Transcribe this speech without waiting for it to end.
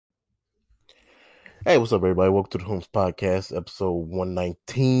Hey, what's up, everybody? Welcome to the Whomst podcast, episode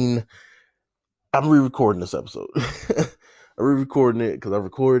 119. I'm re-recording this episode. I'm re-recording it because I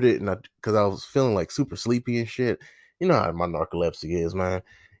recorded it and because I was feeling like super sleepy and shit. You know how my narcolepsy is, man.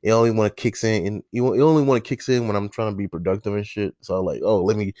 It only want to kicks in, and it only want to kicks in when I'm trying to be productive and shit. So I'm like, oh,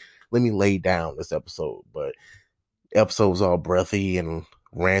 let me lay down this episode. But episode was all breathy and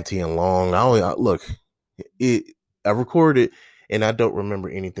ranty and long. Look it. I recorded it and I don't remember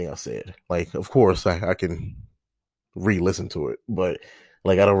anything I said. Like, of course, I can re-listen to it, but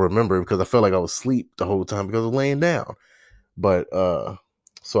like I don't remember it because I felt like I was asleep the whole time because I was laying down. But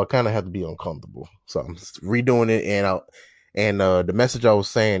so I kind of had to be uncomfortable. So I'm redoing it, and the message I was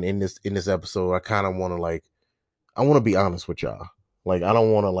saying in this episode, I kind of want to I want to be honest with y'all. Like I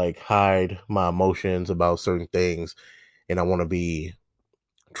don't want to hide my emotions about certain things, and I want to be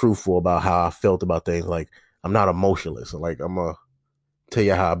truthful about how I felt about things. Like I'm not emotionless. Like I'm gonna tell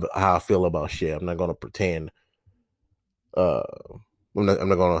you how I feel about shit. I'm not gonna pretend uh I'm not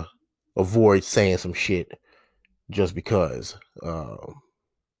gonna avoid saying some shit just because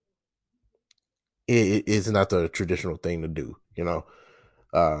it is not the traditional thing to do.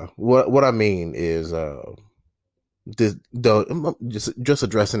 What I mean is the just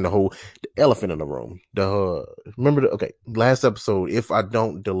addressing the elephant in the room. Remember okay, last episode. If I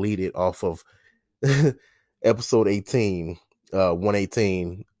don't delete it off of episode 18,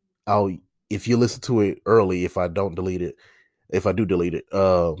 118, I'll if you listen to it early. If I don't delete it, if I do delete it,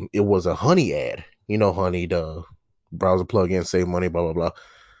 it was a Honey ad. You know, Honey, the browser plugin, save money, blah blah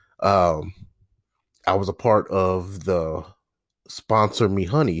blah. I was a part of the Sponsor Me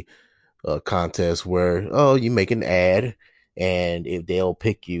Honey contest where you make an ad and if they'll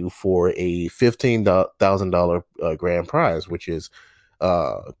pick you for a $15,000 grand prize, which is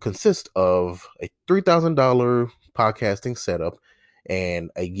consists of a $3,000 podcasting setup and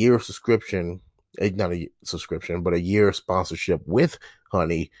a year subscription, not a subscription, but a year sponsorship with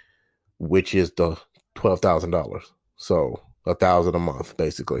Honey, which is the $12,000. So 1,000 a month,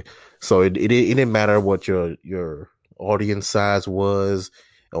 basically. So it didn't matter what your audience size was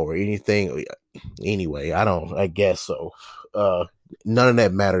or anything. Anyway, I guess so. Uh, None of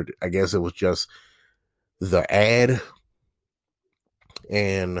that mattered. I guess it was just the ad,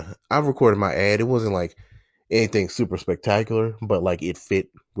 and I recorded my ad. It wasn't like anything super spectacular, but like it fit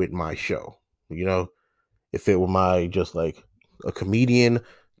with my show. You know, it fit with my just like a comedian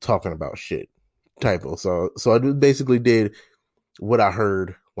talking about shit type of. So I basically did what I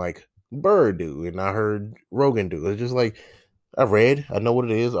heard like Bird do and I heard Rogan do. It's just like I know what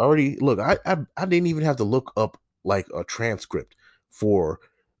it is. I already look. I didn't even have to look up like a transcript for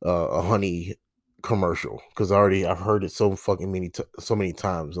a Honey commercial because I've heard it so fucking so many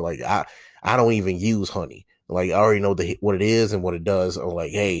times. Like I don't even use Honey. Like I already know what it is and what it does. I'm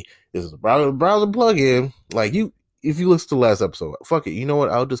like, hey, this is a browser plugin. Like if you listen to the last episode, fuck it. You know what?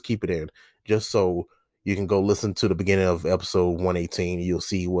 I'll just keep it in just so you can go listen to the beginning of episode 118. You'll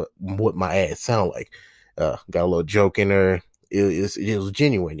see what my ads sound like. Got a little joke in there. It was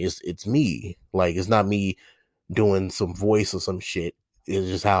genuine. It's me. Like it's not me doing some voice or some shit. It's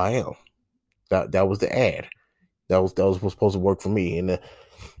just how I am. That was the ad. That was what's supposed to work for me. And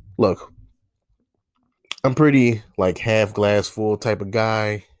look, I'm pretty like half glass full type of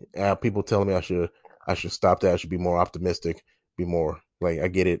guy. People telling me I should stop that. I should be more optimistic. Be more like I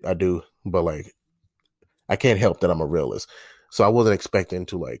get it. I do, but like I can't help that I'm a realist. So I wasn't expecting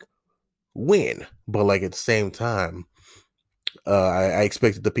to like win, but like at the same time, I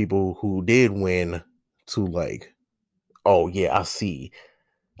expected the people who did win to like, oh yeah, I see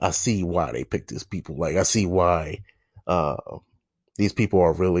why they picked these people. Like I see why uh these people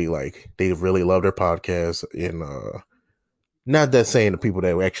are really like they really love their podcast and not that saying the people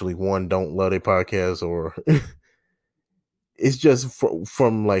that actually won don't love their podcast or it's just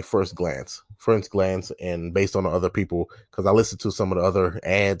from like first glance and based on the other people because I listened to some of the other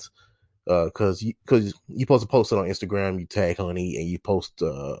ads because you supposed to post it on Instagram, you tag Honey and you post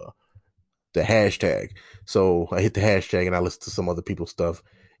the hashtag. So I hit the hashtag and I listened to some other people's stuff,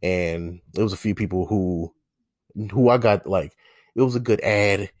 and there was a few people who I got like it was a good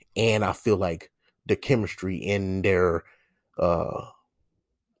ad, and I feel like the chemistry uh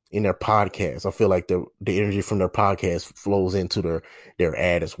in their podcast, I feel like the energy from their podcast flows into their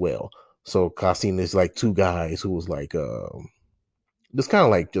ad as well. So I seen this like two guys who was like just kind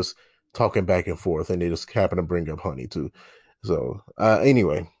of like just talking back and forth, and they just happened to bring up Honey too. So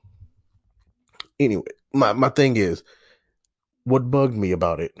anyway, my thing is what bugged me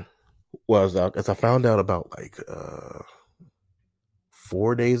about it was as I found out about like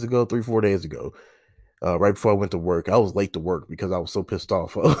 4 days ago, 4 days ago, right before I went to work. I was late to work because I was so pissed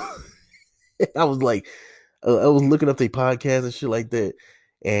off. I was like, I was looking up their podcast and shit like that,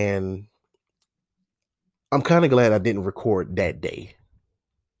 and I'm kind of glad I didn't record that day.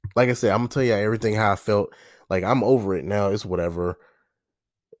 Like I said, I'm gonna tell you everything how I felt. Like I'm over it now. It's whatever.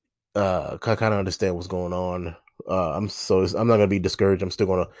 I kind of understand what's going on. I'm not gonna be discouraged. I'm still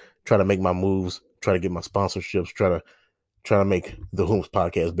gonna try to make my moves, try to get my sponsorships, try to make the Whomst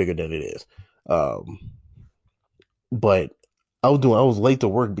podcast bigger than it is. Um, but I was late to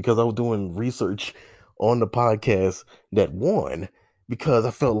work because I was doing research on the podcast that won because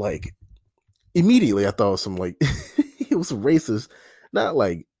I felt like immediately I thought it was some like it was some racist, not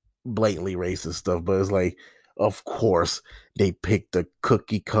like blatantly racist stuff, but it's like, of course they picked a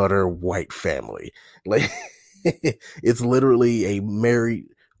cookie cutter white family. Like it's literally a married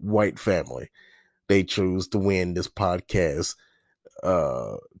white family. They chose to win this podcast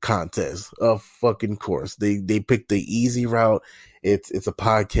contest. Of fucking course. They picked the easy route. It's a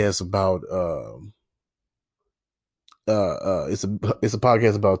podcast about it's a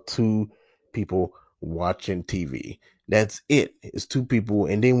podcast about two people watching TV. That's it. It's two people.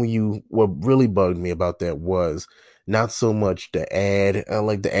 And then what really bugged me about that was not so much the ad.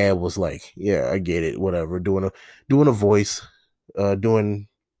 Like the ad was like, yeah, I get it, whatever. Doing a voice, uh, doing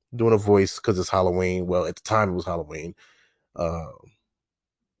doing a voice because it's Halloween. Well, at the time it was Halloween. Uh,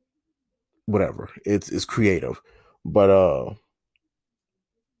 whatever. It's creative, but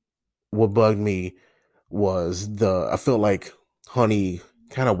what bugged me was I felt like Honey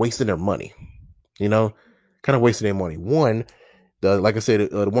kind of wasted their money, you know, kind of wasted their money. One, like I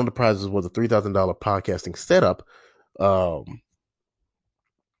said, one of the prizes was a $3,000 podcasting setup. Um,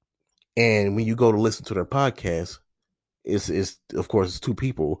 and when you go to listen to their podcast, it's of course it's two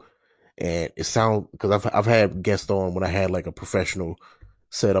people, and it sounds because I've had guests on when I had like a professional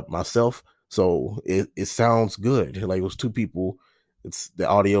setup myself, so it sounds good. Like it was two people. It's the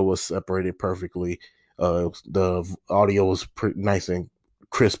audio was separated perfectly. The audio was pretty nice and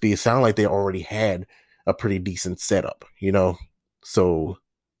crispy. It sounded like they already had a pretty decent setup, you know. So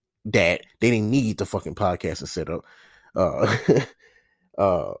that they didn't need the fucking podcast to set up. Uh,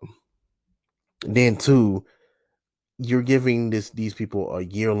 uh, then two, you're giving these people a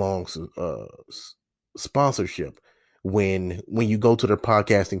year long sponsorship when you go to their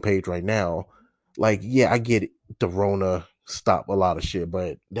podcasting page right now. Like, yeah, I get it, the Rona stop a lot of shit,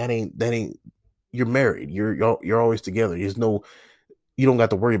 but that ain't you're married. You're always together. You don't got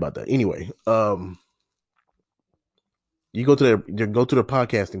to worry about that anyway. You go to their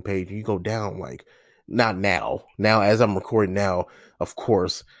podcasting page. You go down like not now. Now as I'm recording now, of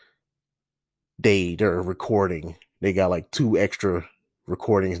course they're recording. They got like two extra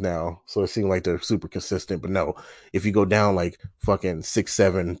recordings now, so it seems like they're super consistent. But no, if you go down like fucking 6,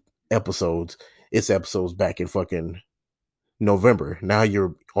 7 episodes, it's episodes back in fucking November. Now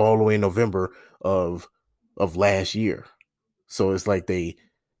you're all the way in November of last year. So it's like they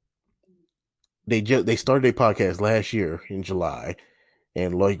started their podcast last year in July,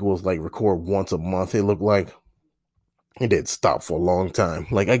 and like was like record once a month. It looked like it didn't stop for a long time.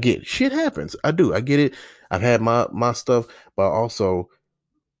 Like I get shit happens. I get it. I've had my stuff, but also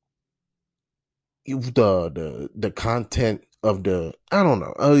the content of the I don't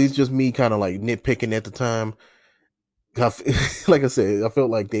know. It's just me kind of like nitpicking at the time. Like I said, I felt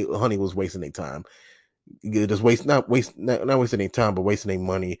like Honey was wasting their time. Just not wasting their time, but wasting their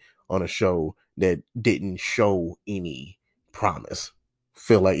money on a show that didn't show any promise.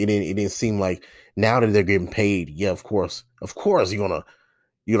 Feel like it didn't seem like now that they're getting paid. Yeah, of course you're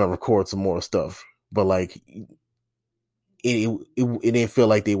gonna record some more stuff, but like it didn't feel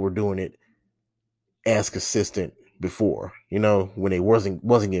like they were doing it as consistent before, you know, when they wasn't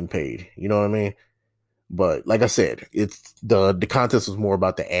getting paid. You know what I mean? But like I said, it's the contest was more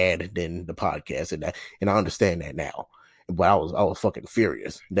about the ad than the podcast, and I understand that now. But I was fucking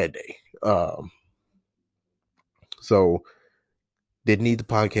furious that day. So didn't need the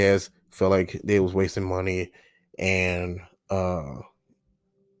podcast. Felt like they was wasting money, and uh,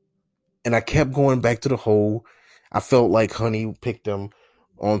 and I kept going back to the whole. I felt like Honey picked them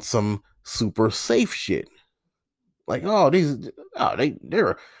on some super safe shit. Like,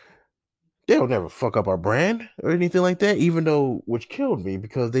 they'll never fuck up our brand or anything like that. Even though, which killed me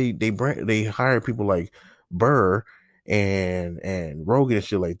because they hired people like Burr and Rogan and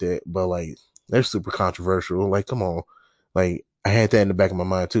shit like that. But like, they're super controversial. Like, come on, like I had that in the back of my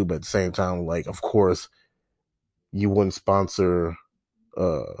mind too. But at the same time, like, of course, you wouldn't sponsor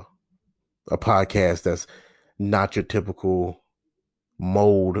uh, a podcast that's not your typical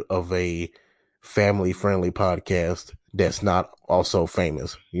mold of a family friendly podcast that's not also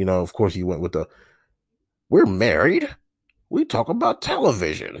famous. You know, of course, you went with we're married. We talk about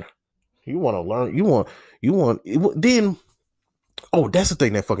television. You want to learn. You want then. Oh, that's the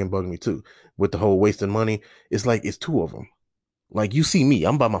thing that fucking bugged me too with the whole wasting money. It's like it's two of them. Like you see me,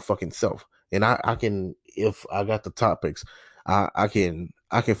 I'm by my fucking self, and I can if I got the topics, I can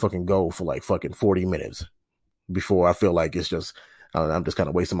fucking go for like fucking 40 minutes before I feel like it's just I'm just kind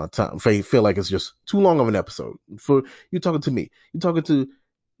of wasting my time. Feel like it's just too long of an episode for you talking to me. You talking to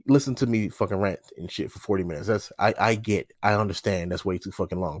listen to me fucking rant and shit for 40 minutes. That's I understand that's way too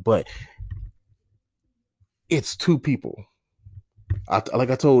fucking long, but it's two people. Like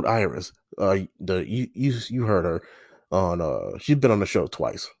I told Iris, you heard her on she's been on the show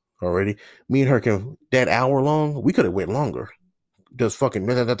twice already. Me and her can that hour long. We could have went longer. Just fucking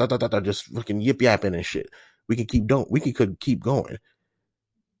just fucking yip yapping and shit. We can keep don't we could keep going.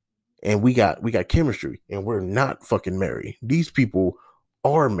 And we got chemistry, and we're not fucking married. These people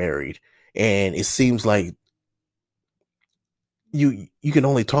are married, and it seems like you can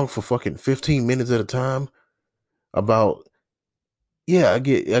only talk for fucking 15 minutes at a time about yeah, I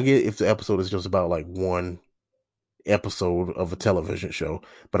get if the episode is just about like one episode of a television show,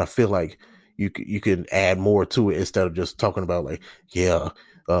 but I feel like you can add more to it instead of just talking about like yeah,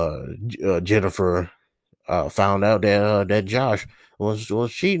 Jennifer found out that Josh was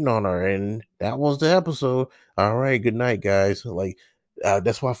cheating on her, and that was the episode. All right, good night, guys. Like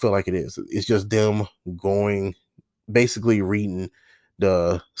that's why I feel like it is. It's just them going basically reading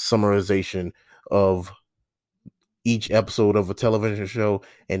the summarization of each episode of a television show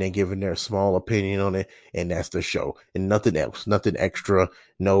and then giving their small opinion on it, and that's the show and nothing else, nothing extra.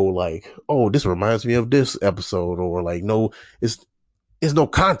 No, like, oh, this reminds me of this episode, or like, no, it's no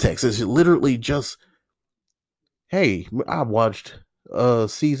context. It's literally just, hey, I watched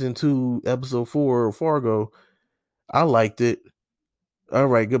season 2 episode 4 of Fargo. I liked it. All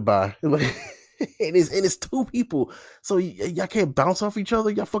right, goodbye. Like, and it's two people, so y'all can't bounce off each other.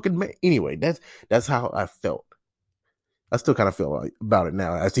 Y'all fucking anyway. That's how I felt. I still kind of feel like about it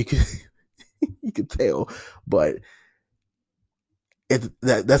now, as you can you can tell, but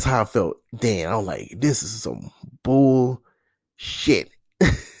that's how I felt. Damn, I'm like, this is some bullshit.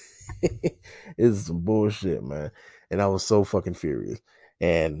 This is some bullshit, man. And I was so fucking furious.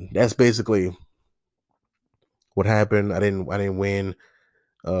 And that's basically what happened. I didn't win,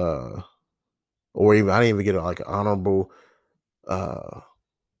 uh, or even I didn't even get like an honorable. Uh,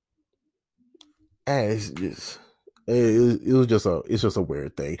 it's just it was just a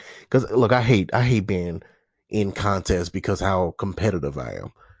weird thing. Because look, I hate being in contests because how competitive I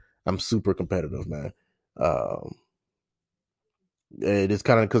am. I'm super competitive, man. Um, it's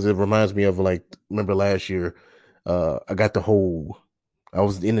kind of because it reminds me of like remember last year, I got the whole I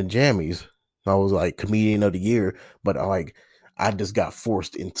was in the jammies. I was like comedian of the year, but I just got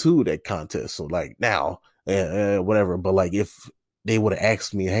forced into that contest. So like now, whatever. But like if they would have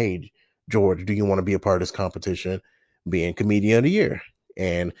asked me, hey George, do you want to be a part of this competition, being comedian of the year?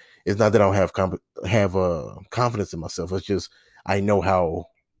 And it's not that I don't have confidence in myself. It's just I know how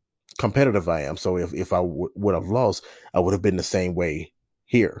competitive I am. So if I would have lost, I would have been the same way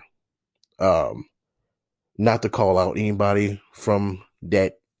here. Um, not to call out anybody from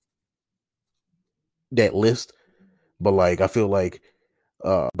that list, but like I feel like,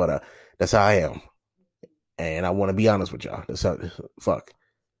 but that's how I am, and I want to be honest with y'all. That's how. Fuck.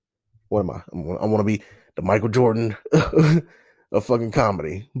 What am I? I want to be the Michael Jordan of fucking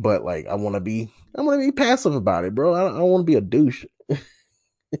comedy, but like I want to be passive about it, bro. I don't want to be a douche.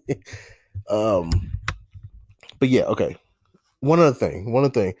 um, but yeah, okay. One other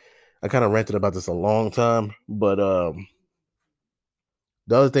thing. I kind of ranted about this a long time, but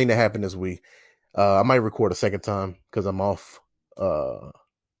the other thing that happened this week, I might record a second time because I'm off uh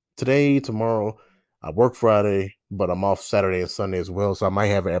today, tomorrow. I work Friday, but I'm off Saturday and Sunday as well, so I might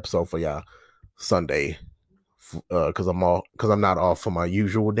have an episode for y'all Sunday because I'm not off for my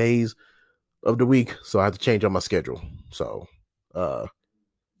usual days of the week, so I have to change up my schedule. So uh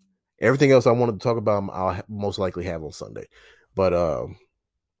everything else I wanted to talk about, I'll most likely have on Sunday. But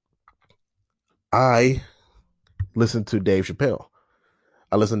I listened to Dave Chappelle.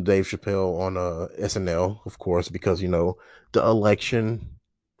 I listened to Dave Chappelle on SNL, of course, because the election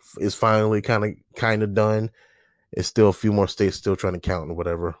is finally kind of done. It's still a few more states still trying to count and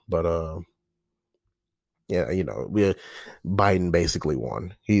whatever, but yeah, we Biden basically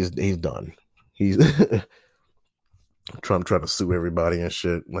won. He's done. He's Trump trying to sue everybody and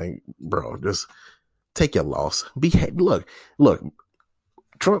shit. Like, bro, just take your loss. Look.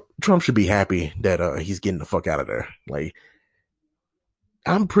 Trump should be happy that he's getting the fuck out of there. Like,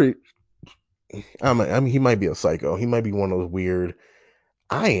 I'm pretty. I mean, he might be a psycho. He might be one of those weird.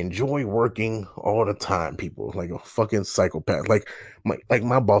 I enjoy working all the time, people. Like a fucking psychopath. Like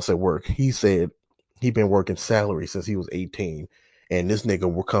my boss at work, he said he been working salary since he was 18. And this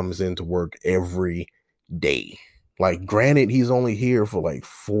nigga comes into work every day. Like, granted, he's only here for like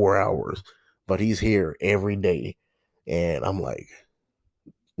 4 hours, but he's here every day. And I'm like,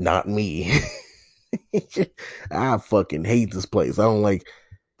 not me. I fucking hate this place. I don't like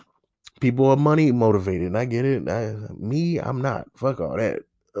people are money motivated. I get it. I'm not. Fuck all that.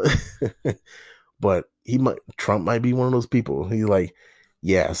 But Trump might be one of those people. He's like,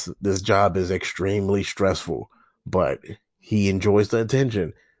 yes, this job is extremely stressful, but he enjoys the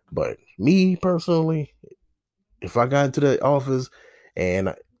attention. But me personally, if I got into the office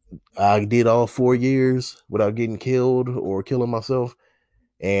and I did all 4 years without getting killed or killing myself,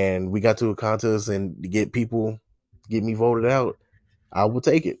 and we got to a contest and to get me voted out, I would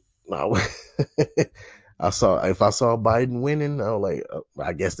take it. If I saw Biden winning, I was like, oh,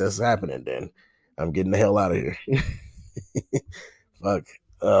 I guess that's happening then. I'm getting the hell out of here. Fuck.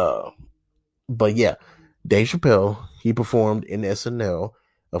 But yeah, Dave Chappelle, he performed in SNL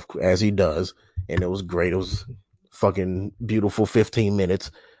as he does, and it was great. It was fucking beautiful 15 minutes.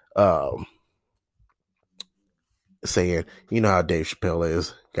 Um, Saying, you know how Dave Chappelle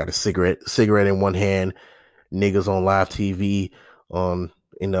is, got a cigarette in one hand, niggas on live TV on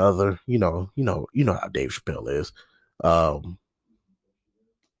in the other. You know how Dave Chappelle is. Um,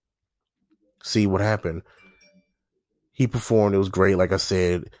 see what happened. He performed. It was great. Like I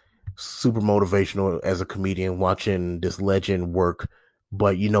said, super motivational as a comedian watching this legend work.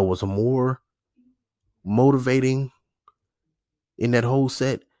 But you know what's more motivating in that whole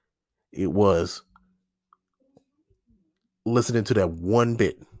set? It was listening to that one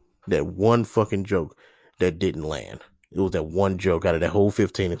bit, that one fucking joke that didn't land. It was that one joke out of that whole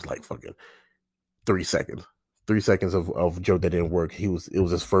 15. It's like fucking 3 seconds. 3 seconds of joke that didn't work. It was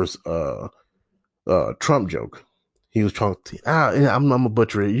his first Trump joke. He was trying to I'm a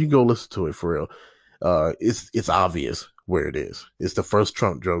butcher it. You can go listen to it for real. It's obvious where it is. It's the first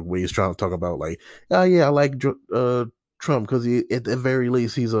Trump joke where he's trying to talk about like, oh yeah, I like Trump because he at the very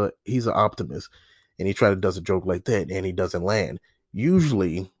least he's an optimist, and he does a joke like that and he doesn't land.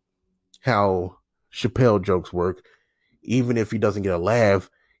 Usually, how Chappelle jokes work, even if he doesn't get a laugh,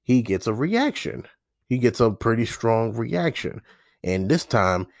 he gets a reaction. He gets a pretty strong reaction, and this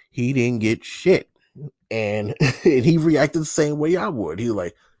time he didn't get shit, and, and he reacted the same way I would. He was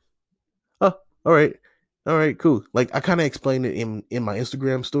like, oh, all right, all right, cool. Like I kind of explained it in my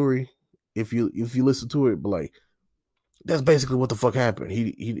Instagram story. If you listen to it, but like that's basically what the fuck happened.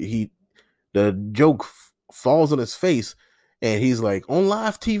 He the joke falls on his face, and he's like on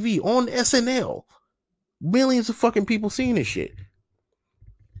live TV on SNL, millions of fucking people seeing this shit,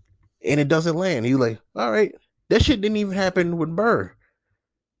 and it doesn't land. He's like, all right, that shit didn't even happen with Burr,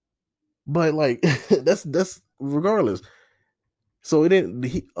 but like that's regardless. So it didn't.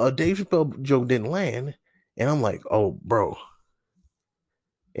 A Dave Chappelle joke didn't land, and I'm like, oh, bro.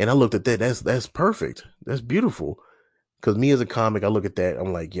 And I looked at that. That's perfect. That's beautiful. Because me as a comic, I look at that.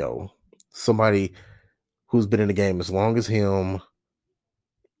 I'm like, yo, somebody who's been in the game as long as him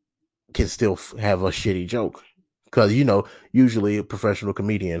can still have a shitty joke. Because usually a professional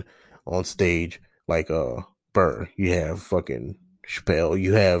comedian on stage like Burr, you have fucking Chappelle,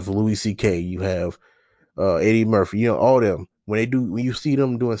 you have Louis C.K., you have Eddie Murphy, all them. When you see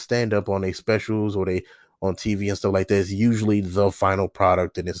them doing stand up on their specials or they on TV and stuff like that, it's usually the final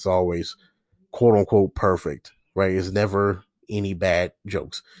product, and it's always quote unquote perfect, right? It's never any bad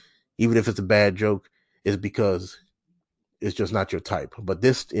jokes. Even if it's a bad joke, it's because it's just not your type. But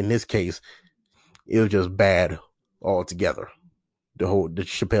in this case, it was just bad altogether. The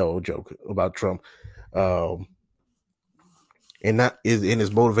Chappelle joke about Trump, um, and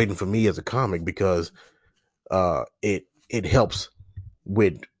it's motivating for me as a comic because it helps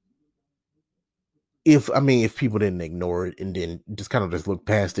with if people didn't ignore it and then just look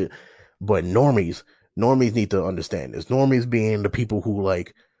past it. But normies need to understand this. Normies being the people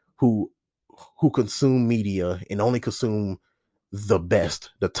who who consume media and only consume the best,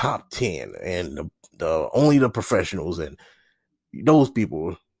 the top 10, and the only the professionals, and those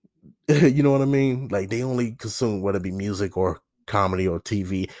people. You know what I mean? Like they only consume, whether it be music or comedy or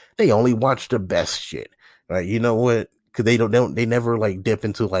TV. They only watch the best shit. Right? You know what? Because they never like dip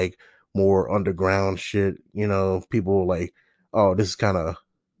into like more underground shit. People like, oh, this is kind of.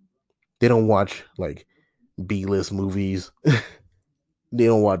 They don't watch like B-list movies. They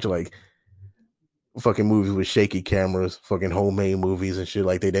don't watch like fucking movies with shaky cameras, fucking homemade movies and shit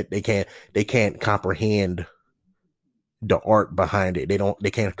like they can't comprehend the art behind it.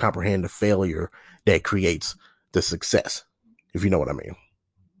 They can't comprehend the failure that creates the success. If you know what I mean.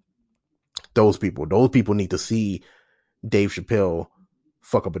 Those people need to see Dave Chappelle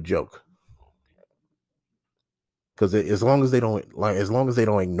fuck up a joke. Because as long as they don't as long as they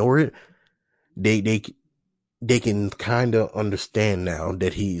don't ignore it, they they they can kind of understand now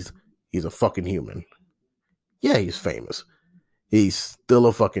that he's a fucking human. Yeah, he's famous. He's still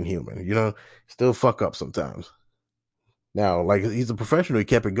a fucking human. You know, still fuck up sometimes. Now, like he's a professional. He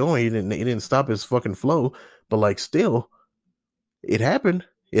kept it going. He didn't stop his fucking flow. But like, still, it happened.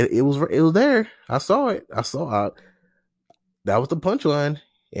 It was there. I saw it. I saw that was the punchline,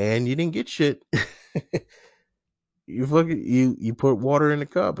 and you didn't get shit. You put water in the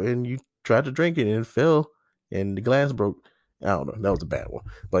cup and you tried to drink it and it fell and the glass broke. I don't know. That was a bad one,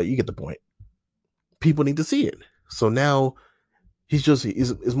 but you get the point. People need to see it. So now he's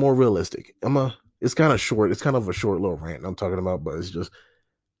more realistic. It's kind of short. It's kind of a short little rant I'm talking about, but it's just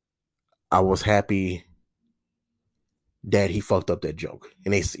I was happy that he fucked up that joke.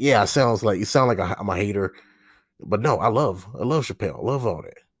 And yeah, it sounds like I'm a hater, but no, I love Chappelle, I love all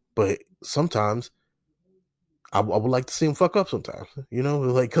that. But sometimes I would like to see him fuck up sometimes,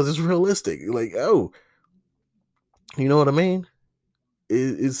 like because it's realistic. Like, oh, you know what I mean?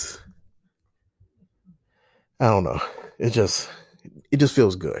 It's I don't know. It just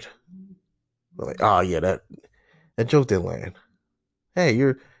feels good. Like, oh yeah, that joke didn't land. Hey,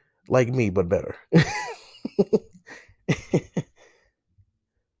 you're like me but better.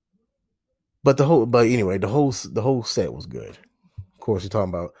 But anyway, the whole set was good. Of course, you're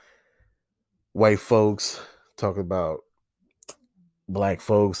talking about white folks talking about black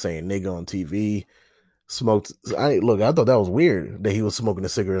folks saying nigga on TV. Smoked. I thought that was weird that he was smoking a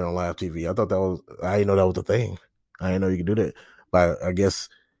cigarette on live TV. I didn't know that was a thing. I didn't know you could do that. But I guess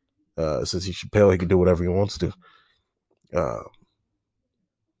since he's Chappelle, he can do whatever he wants to. Uh,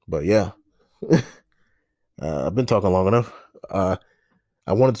 but yeah, I've been talking long enough. I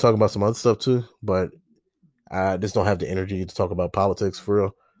wanted to talk about some other stuff too, but I just don't have the energy to talk about politics for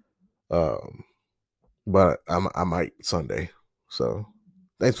real. Um, but I might Sunday. So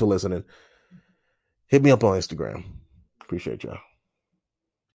thanks for listening. Hit me up on Instagram. Appreciate y'all.